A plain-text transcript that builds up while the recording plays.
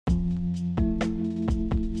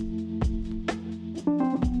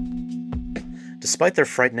Despite their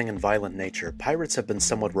frightening and violent nature, pirates have been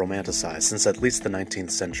somewhat romanticized since at least the 19th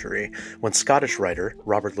century, when Scottish writer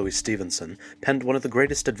Robert Louis Stevenson penned one of the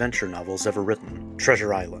greatest adventure novels ever written,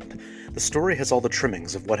 Treasure Island. The story has all the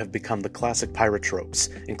trimmings of what have become the classic pirate tropes,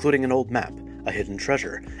 including an old map, a hidden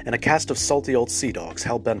treasure, and a cast of salty old sea dogs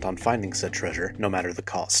hell-bent on finding said treasure, no matter the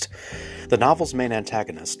cost. The novel's main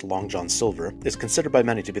antagonist, Long John Silver, is considered by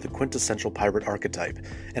many to be the quintessential pirate archetype,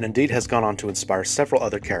 and indeed has gone on to inspire several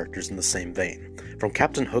other characters in the same vein, from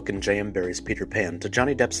Captain Hook and J.M. Barrie's Peter Pan to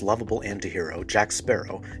Johnny Depp's lovable antihero, Jack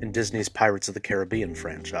Sparrow, in Disney's Pirates of the Caribbean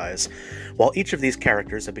franchise. While each of these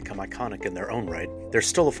characters have become iconic in their own right, they're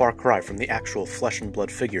still a far cry from the actual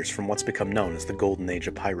flesh-and-blood figures from what's become known as the Golden Age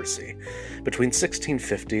of piracy. Between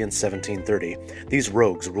 1650 and 1730, these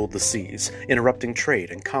rogues ruled the seas, interrupting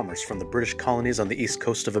trade and commerce from the British colonies on the east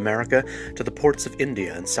coast of America to the ports of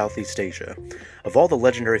India and Southeast Asia. Of all the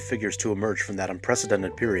legendary figures to emerge from that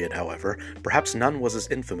unprecedented period, however, perhaps none was as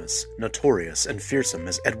infamous, notorious, and fearsome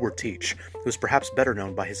as Edward Teach, who is perhaps better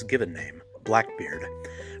known by his given name, Blackbeard.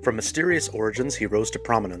 From mysterious origins, he rose to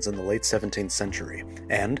prominence in the late 17th century,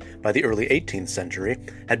 and, by the early 18th century,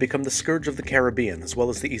 had become the scourge of the Caribbean as well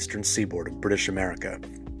as the eastern seaboard of British America.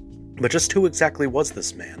 But just who exactly was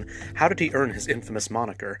this man? How did he earn his infamous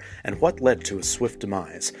moniker? And what led to his swift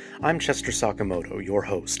demise? I'm Chester Sakamoto, your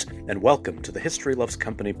host, and welcome to the History Loves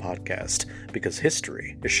Company podcast, because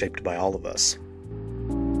history is shaped by all of us.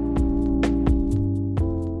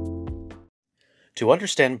 To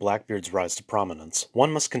understand Blackbeard's rise to prominence,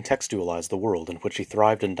 one must contextualize the world in which he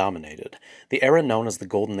thrived and dominated. The era known as the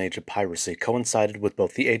Golden Age of piracy coincided with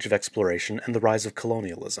both the Age of Exploration and the rise of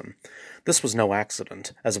colonialism. This was no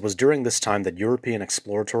accident, as it was during this time that European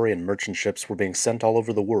exploratory and merchant ships were being sent all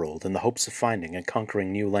over the world in the hopes of finding and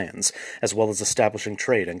conquering new lands, as well as establishing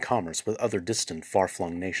trade and commerce with other distant,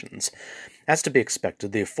 far-flung nations. As to be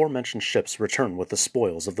expected, the aforementioned ships returned with the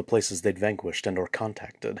spoils of the places they'd vanquished and or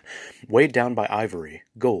contacted. Weighed down by ivory,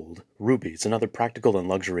 gold, rubies, and other practical and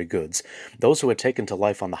luxury goods, those who had taken to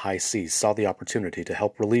life on the high seas saw the opportunity to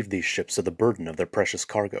help relieve these ships of the burden of their precious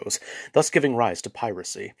cargoes, thus giving rise to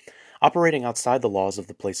piracy. Operating outside the laws of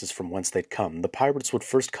the places from whence they'd come, the pirates would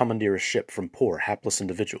first commandeer a ship from poor, hapless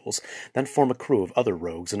individuals, then form a crew of other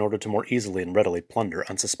rogues in order to more easily and readily plunder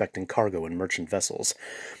unsuspecting cargo and merchant vessels.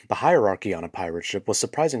 The hierarchy on a pirate ship was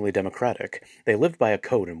surprisingly democratic. They lived by a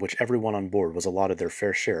code in which everyone on board was allotted their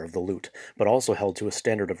fair share of the loot, but also held to a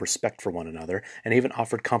standard of respect for one another, and even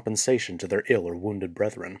offered compensation to their ill or wounded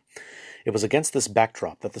brethren. It was against this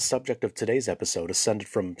backdrop that the subject of today's episode ascended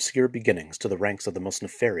from obscure beginnings to the ranks of the most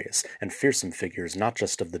nefarious and fearsome figures not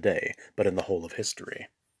just of the day, but in the whole of history.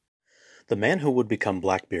 The man who would become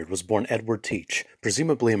Blackbeard was born Edward Teach,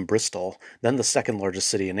 presumably in Bristol, then the second largest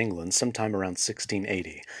city in England, sometime around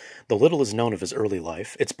 1680. Though little is known of his early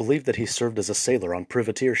life, it's believed that he served as a sailor on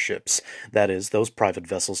privateer ships, that is, those private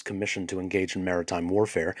vessels commissioned to engage in maritime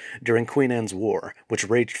warfare during Queen Anne's War, which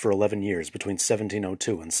raged for 11 years between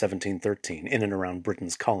 1702 and 1713 in and around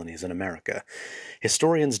Britain's colonies in America.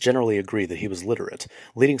 Historians generally agree that he was literate,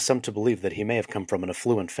 leading some to believe that he may have come from an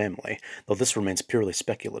affluent family, though this remains purely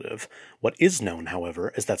speculative. What is known,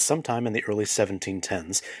 however, is that sometime in the early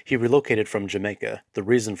 1710s, he relocated from Jamaica, the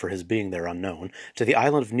reason for his being there unknown, to the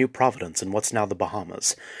island of New Providence in what's now the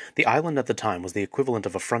Bahamas. The island at the time was the equivalent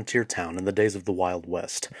of a frontier town in the days of the Wild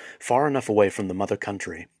West, far enough away from the mother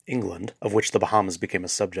country, England, of which the Bahamas became a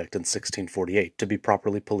subject in 1648, to be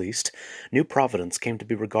properly policed. New Providence came to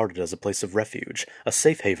be regarded as a place of refuge, a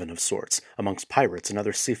safe haven of sorts, amongst pirates and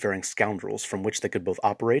other seafaring scoundrels from which they could both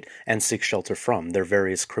operate and seek shelter from their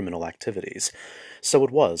various criminal activities. So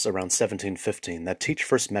it was, around 1715, that Teach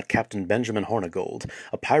first met Captain Benjamin Hornigold,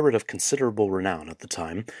 a pirate of considerable renown at the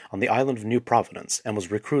time, on the island of New Providence, and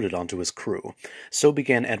was recruited onto his crew. So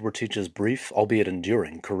began Edward Teach's brief, albeit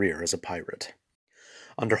enduring, career as a pirate.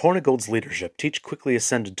 Under Hornigold's leadership, Teach quickly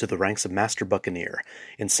ascended to the ranks of Master Buccaneer.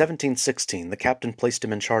 In 1716, the captain placed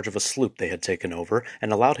him in charge of a sloop they had taken over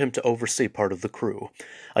and allowed him to oversee part of the crew.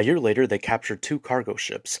 A year later, they captured 2 cargo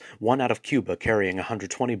ships, one out of Cuba carrying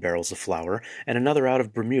 120 barrels of flour, and another out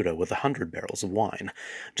of Bermuda with 100 barrels of wine.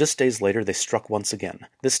 Just days later, they struck once again,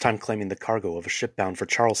 this time claiming the cargo of a ship bound for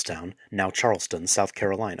Charlestown, now Charleston, South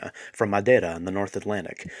Carolina, from Madeira in the North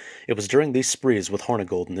Atlantic. It was during these sprees with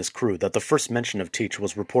Hornigold and his crew that the first mention of Teach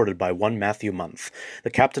was reported by one Matthew Month, the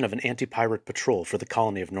captain of an anti-pirate patrol for the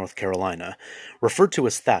colony of North Carolina. Referred to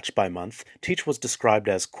as Thatch by Month, Teach was described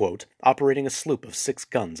as, quote, operating a sloop of 6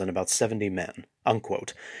 guns and about 70 men,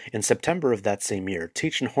 Unquote. In September of that same year,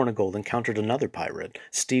 Teach and Hornigold encountered another pirate,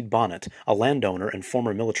 Stede Bonnet, a landowner and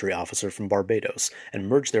former military officer from Barbados, and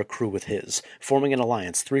merged their crew with his, forming an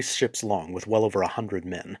alliance 3 ships long with well over 100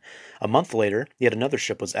 men. A month later, yet another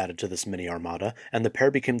ship was added to this mini-armada, and the pair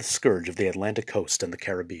became the scourge of the Atlantic coast and the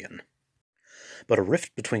Caribbean. But a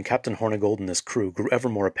rift between Captain Hornigold and his crew grew ever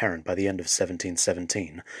more apparent by the end of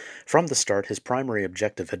 1717. From the start, his primary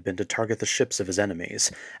objective had been to target the ships of his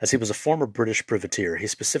enemies. As he was a former British privateer, he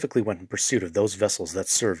specifically went in pursuit of those vessels that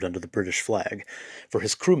served under the British flag. For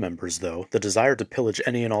his crew members, though, the desire to pillage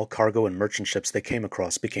any and all cargo and merchant ships they came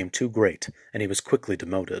across became too great, and he was quickly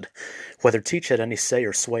demoted. Whether Teach had any say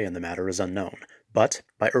or sway in the matter is unknown. But,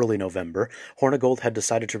 by early November, Hornigold had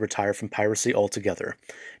decided to retire from piracy altogether.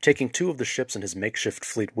 Taking 2 of the ships in his makeshift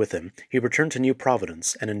fleet with him, he returned to New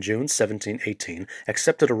Providence, and in June 1718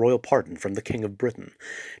 accepted a royal pardon from the King of Britain.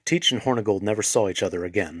 Teach and Hornigold never saw each other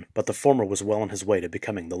again, but the former was well on his way to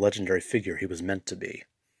becoming the legendary figure he was meant to be.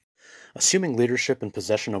 Assuming leadership and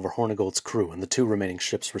possession over Hornigold's crew and the 2 remaining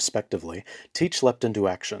ships respectively, Teach leapt into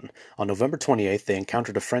action. On November 28th they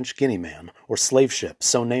encountered a French Guineaman, or slave ship,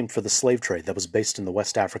 so named for the slave trade that was based in the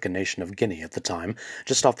West African nation of Guinea at the time,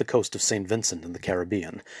 just off the coast of St. Vincent in the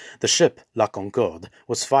Caribbean. The ship, La Concorde,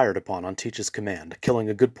 was fired upon on Teach's command, killing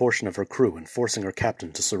a good portion of her crew and forcing her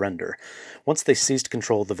captain to surrender. Once they seized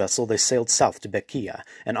control of the vessel, they sailed south to Bequia,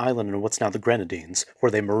 an island in what's now the Grenadines,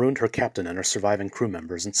 where they marooned her captain and her surviving crew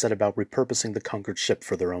members and set about repurposing the conquered ship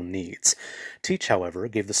for their own needs. Teach, however,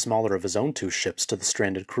 gave the smaller of his own 2 ships to the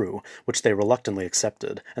stranded crew, which they reluctantly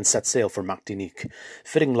accepted, and set sail for Martinique.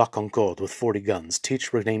 Fitting La Concorde with 40 guns,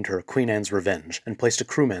 Teach renamed her Queen Anne's Revenge, and placed a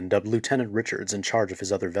crewman dubbed Lieutenant Richards in charge of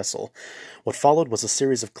his other vessel. What followed was a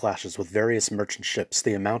series of clashes with various merchant ships,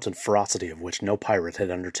 the amount and ferocity of which no pirate had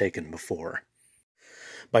undertaken before.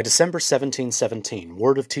 By December 1717,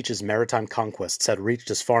 word of Teach's maritime conquests had reached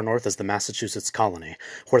as far north as the Massachusetts colony,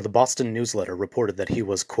 where the Boston Newsletter reported that he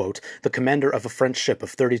was, quote, the commander of a French ship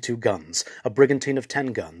of 32 guns, a brigantine of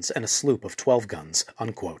 10 guns, and a sloop of 12 guns,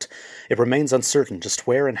 unquote. It remains uncertain just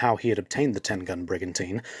where and how he had obtained the 10-gun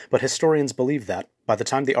brigantine, but historians believe that, by the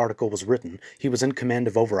time the article was written, he was in command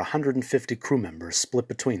of over 150 crew members split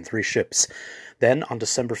between 3 ships. Then, on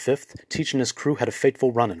December 5th, Teach and his crew had a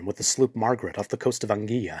fateful run-in with the sloop Margaret off the coast of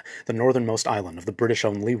Anguilla, the northernmost island of the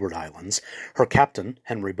British-owned Leeward Islands. Her captain,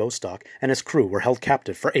 Henry Bostock, and his crew were held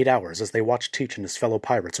captive for 8 hours as they watched Teach and his fellow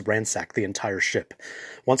pirates ransack the entire ship.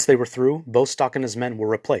 Once they were through, Bostock and his men were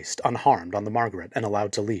replaced, unharmed, on the Margaret and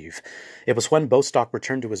allowed to leave. It was when Bostock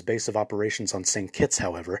returned to his base of operations on St. Kitts,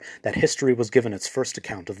 however, that history was given its first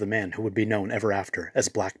account of the man who would be known ever after as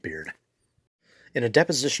Blackbeard. In a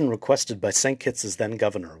deposition requested by St. Kitts'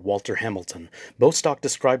 then-governor, Walter Hamilton, Bostock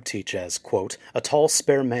described Teach as, quote, a tall,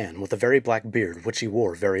 spare man with a very black beard which he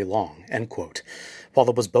wore very long, end quote. While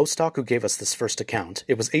it was Bostock who gave us this first account,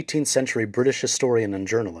 it was 18th century British historian and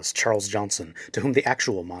journalist Charles Johnson to whom the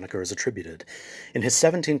actual moniker is attributed. In his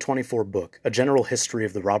 1724 book, A General History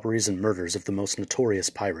of the Robberies and Murders of the Most Notorious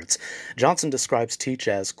Pirates, Johnson describes Teach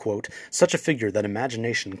as, quote, such a figure that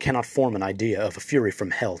imagination cannot form an idea of a fury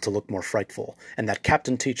from hell to look more frightful, and that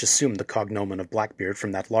Captain Teach assumed the cognomen of Blackbeard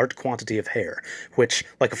from that large quantity of hair, which,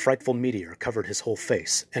 like a frightful meteor, covered his whole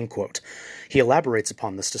face, end quote. He elaborates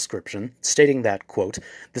upon this description, stating that, quote,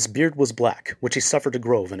 this beard was black, which he suffered to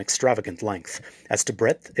grow of an extravagant length. As to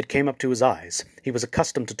breadth, it came up to his eyes. He was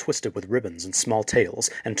accustomed to twist it with ribbons and small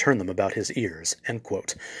tails, and turn them about his ears, end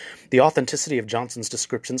quote. The authenticity of Johnson's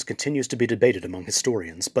descriptions continues to be debated among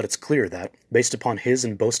historians, but it's clear that, based upon his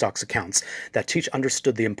and Bostock's accounts, that Teach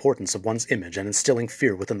understood the importance of one's image and instilling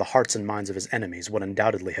fear within the hearts and minds of his enemies would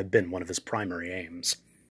undoubtedly have been one of his primary aims.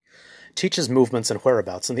 Teach's movements and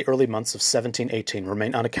whereabouts in the early months of 1718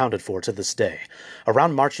 remain unaccounted for to this day.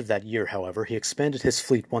 Around March of that year, however, he expanded his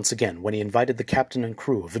fleet once again when he invited the captain and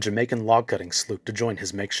crew of a Jamaican log-cutting sloop to join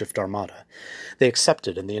his makeshift armada. They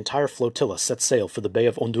accepted, and the entire flotilla set sail for the Bay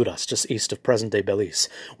of Honduras just east of present-day Belize,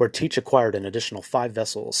 where Teach acquired an additional 5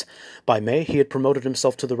 vessels. By May, he had promoted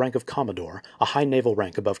himself to the rank of Commodore, a high naval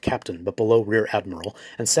rank above captain but below Rear Admiral,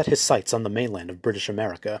 and set his sights on the mainland of British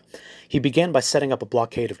America. He began by setting up a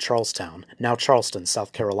blockade of Charlestown, now Charleston,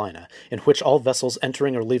 South Carolina, in which all vessels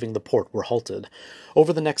entering or leaving the port were halted.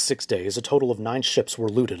 Over the next 6 days, a total of 9 ships were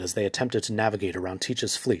looted as they attempted to navigate around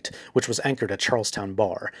Teach's fleet, which was anchored at Charlestown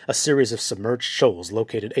Bar, a series of submerged shoals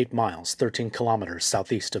located 8 miles, 13 kilometers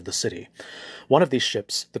southeast of the city. One of these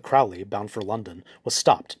ships, the Crowley, bound for London, was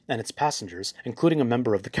stopped, and its passengers, including a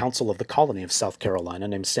member of the Council of the Colony of South Carolina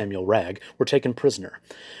named Samuel Wragg, were taken prisoner.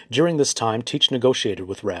 During this time, Teach negotiated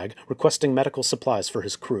with Wragg, requesting medical supplies for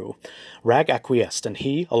his crew. Ragg acquiesced, and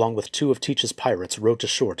he, along with 2 of Teach's pirates, rowed to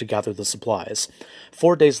shore to gather the supplies.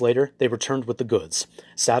 4 days later, they returned with the goods.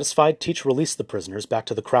 Satisfied, Teach released the prisoners back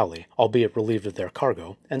to the Crowley, albeit relieved of their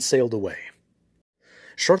cargo, and sailed away.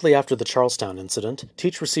 Shortly after the Charlestown incident,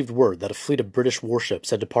 Teach received word that a fleet of British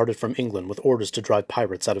warships had departed from England with orders to drive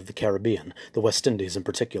pirates out of the Caribbean, the West Indies in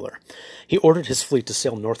particular. He ordered his fleet to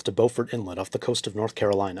sail north to Beaufort Inlet off the coast of North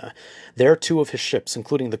Carolina. There, 2 of his ships,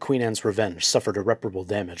 including the Queen Anne's Revenge, suffered irreparable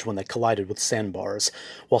damage when they collided with sandbars.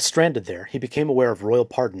 While stranded there, he became aware of royal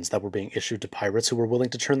pardons that were being issued to pirates who were willing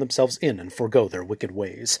to turn themselves in and forego their wicked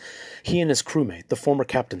ways. He and his crewmate, the former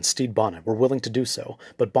captain Stede Bonnet, were willing to do so,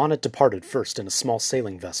 but Bonnet departed first in a small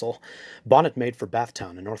sailing vessel. Bonnet made for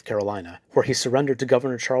Bathtown in North Carolina, where he surrendered to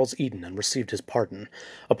Governor Charles Eden and received his pardon.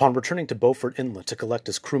 Upon returning to Beaufort Inlet to collect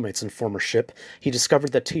his crewmates and former ship, he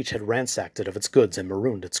discovered that Teach had ransacked it of its goods and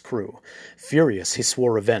marooned its crew. Furious, he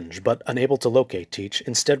swore revenge, but unable to locate Teach,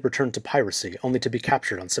 instead returned to piracy, only to be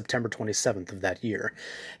captured on September 27th of that year.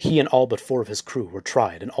 He and all but 4 of his crew were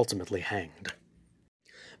tried and ultimately hanged.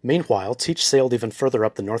 Meanwhile, Teach sailed even further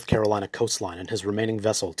up the North Carolina coastline in his remaining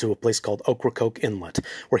vessel to a place called Ocracoke Inlet,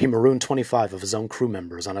 where he marooned 25 of his own crew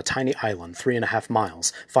members on a tiny island 3.5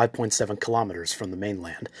 miles, 5.7 kilometers from the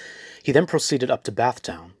mainland. He then proceeded up to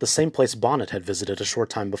Bathtown, the same place Bonnet had visited a short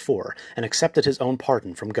time before, and accepted his own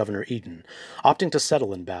pardon from Governor Eden. Opting to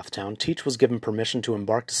settle in Bathtown, Teach was given permission to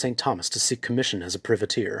embark to St. Thomas to seek commission as a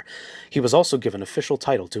privateer. He was also given official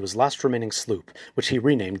title to his last remaining sloop, which he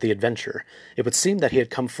renamed the Adventure. It would seem that he had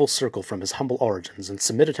come full circle from his humble origins and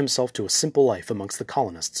submitted himself to a simple life amongst the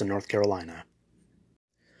colonists in North Carolina.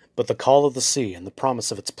 But the call of the sea and the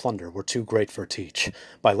promise of its plunder were too great for Teach.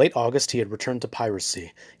 By late August he had returned to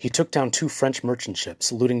piracy. He took down 2 French merchant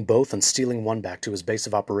ships, looting both and stealing one back to his base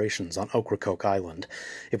of operations on Ocracoke Island.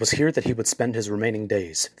 It was here that he would spend his remaining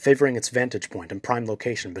days, favoring its vantage point and prime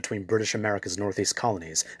location between British America's northeast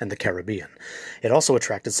colonies and the Caribbean. It also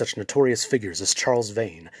attracted such notorious figures as Charles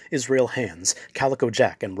Vane, Israel Hands, Calico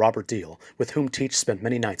Jack, and Robert Deal, with whom Teach spent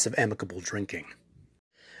many nights of amicable drinking.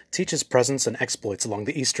 Teach's presence and exploits along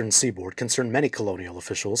the eastern seaboard concerned many colonial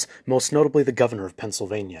officials, most notably the governor of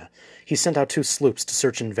Pennsylvania. He sent out 2 sloops to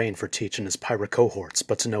search in vain for Teach and his pirate cohorts,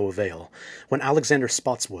 but to no avail. When Alexander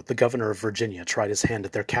Spotswood, the governor of Virginia, tried his hand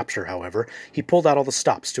at their capture, however, he pulled out all the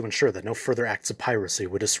stops to ensure that no further acts of piracy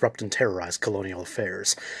would disrupt and terrorize colonial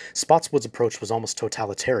affairs. Spotswood's approach was almost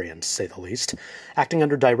totalitarian, to say the least. Acting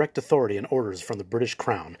under direct authority and orders from the British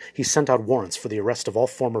Crown, he sent out warrants for the arrest of all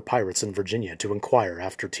former pirates in Virginia to inquire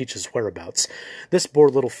after Teach's whereabouts. This bore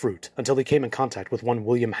little fruit, until he came in contact with one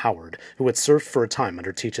William Howard, who had served for a time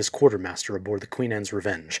under Teach as quartermaster aboard the Queen Anne's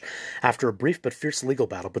Revenge. After a brief but fierce legal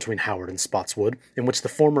battle between Howard and Spotswood, in which the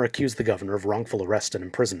former accused the governor of wrongful arrest and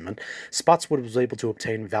imprisonment, Spotswood was able to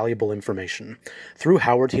obtain valuable information. Through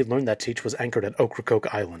Howard, he learned that Teach was anchored at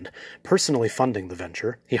Ocracoke Island. Personally funding the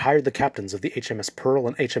venture, he hired the captains of the HMS Pearl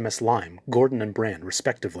and HMS Lyme, Gordon and Brand,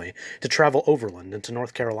 respectively, to travel overland into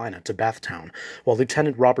North Carolina to Bathtown, while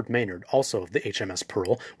Lieutenant Robert Maynard, also of the HMS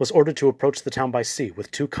Pearl, was ordered to approach the town by sea with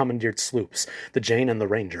 2 commandeered sloops, the Jane and the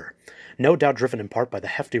Ranger. No doubt driven in part by the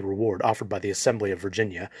hefty reward offered by the Assembly of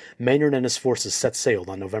Virginia, Maynard and his forces set sail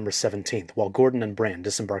on November 17th, while Gordon and Brand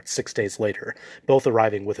disembarked 6 days later, both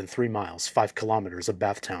arriving within 3 miles, 5 kilometers of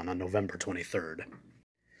Bathtown on November 23rd.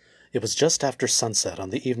 It was just after sunset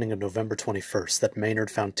on the evening of November 21st that Maynard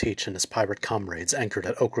found Teach and his pirate comrades anchored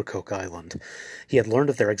at Ocracoke Island. He had learned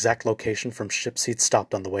of their exact location from ships he'd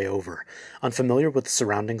stopped on the way over. Unfamiliar with the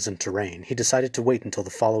surroundings and terrain, he decided to wait until the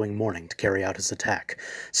following morning to carry out his attack.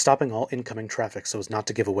 Stopping all incoming traffic so as not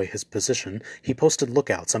to give away his position, he posted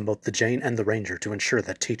lookouts on both the Jane and the Ranger to ensure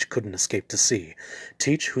that Teach couldn't escape to sea.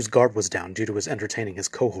 Teach, whose guard was down due to his entertaining his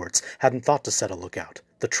cohorts, hadn't thought to set a lookout.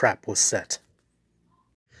 The trap was set.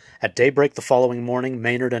 At daybreak the following morning,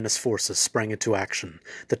 Maynard and his forces sprang into action.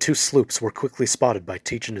 The 2 sloops were quickly spotted by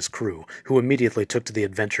Teach and his crew, who immediately took to the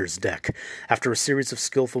Adventure's deck. After a series of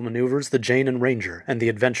skillful maneuvers, the Jane and Ranger and the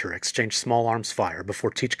Adventure exchanged small arms fire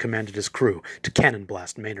before Teach commanded his crew to cannon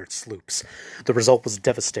blast Maynard's sloops. The result was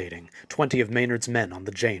devastating. 20 of Maynard's men on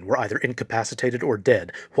the Jane were either incapacitated or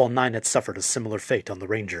dead, while 9 had suffered a similar fate on the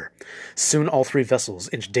Ranger. Soon all 3 vessels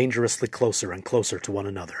inched dangerously closer and closer to one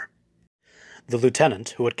another. The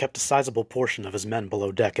lieutenant, who had kept a sizable portion of his men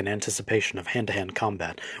below deck in anticipation of hand-to-hand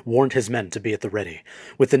combat, warned his men to be at the ready.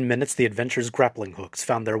 Within minutes, the Adventure's grappling hooks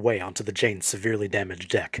found their way onto the Jane's severely damaged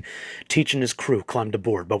deck. Teach and his crew climbed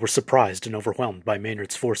aboard, but were surprised and overwhelmed by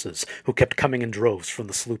Maynard's forces, who kept coming in droves from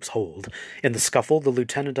the sloop's hold. In the scuffle, the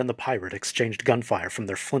lieutenant and the pirate exchanged gunfire from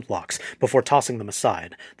their flintlocks before tossing them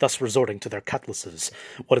aside, thus resorting to their cutlasses.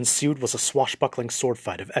 What ensued was a swashbuckling sword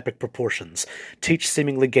fight of epic proportions. Teach,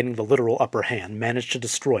 seemingly gaining the literal upper hand, managed to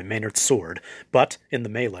destroy Maynard's sword, but, in the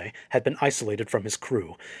melee, had been isolated from his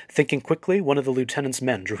crew. Thinking quickly, one of the lieutenant's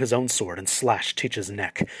men drew his own sword and slashed Teach's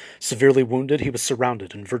neck. Severely wounded, he was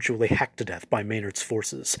surrounded and virtually hacked to death by Maynard's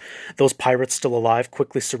forces. Those pirates still alive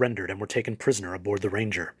quickly surrendered and were taken prisoner aboard the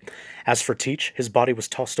Ranger. As for Teach, his body was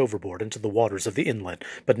tossed overboard into the waters of the inlet,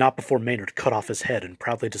 but not before Maynard cut off his head and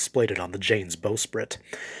proudly displayed it on the Jane's bowsprit.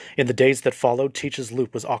 In the days that followed, Teach's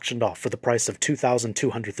loop was auctioned off for the price of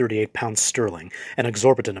 £2,238 sterling, an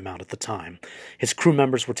exorbitant amount at the time. His crew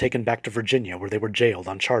members were taken back to Virginia, where they were jailed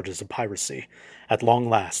on charges of piracy. At long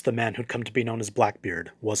last, the man who'd come to be known as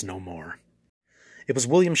Blackbeard was no more. It was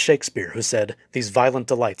William Shakespeare who said, "These violent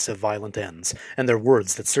delights have violent ends," and they're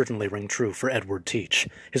words that certainly ring true for Edward Teach.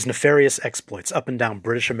 His nefarious exploits up and down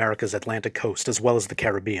British America's Atlantic coast as well as the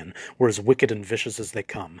Caribbean were as wicked and vicious as they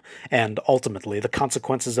come, and, ultimately, the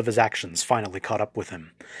consequences of his actions finally caught up with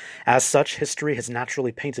him. As such, history has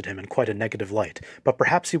naturally painted him in quite a negative light, but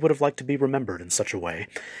perhaps he would have liked to be remembered in such a way.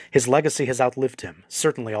 His legacy has outlived him,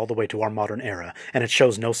 certainly all the way to our modern era, and it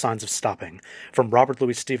shows no signs of stopping. From Robert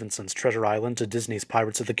Louis Stevenson's Treasure Island to Disney's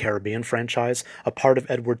Pirates of the Caribbean franchise, a part of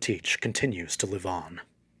Edward Teach continues to live on.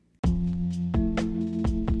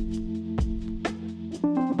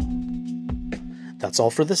 That's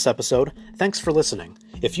all for this episode. Thanks for listening.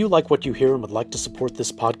 If you like what you hear and would like to support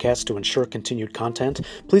this podcast to ensure continued content,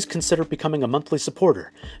 please consider becoming a monthly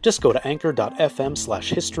supporter. Just go to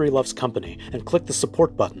anchor.fm/historylovescompany and click the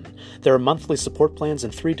support button. There are monthly support plans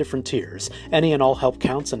in 3 different tiers. Any and all help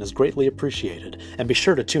counts and is greatly appreciated. And be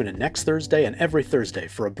sure to tune in next Thursday and every Thursday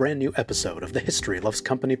for a brand new episode of the History Loves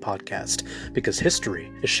Company podcast, because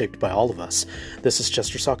history is shaped by all of us. This is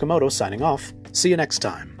Chester Sakamoto signing off. See you next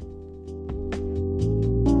time.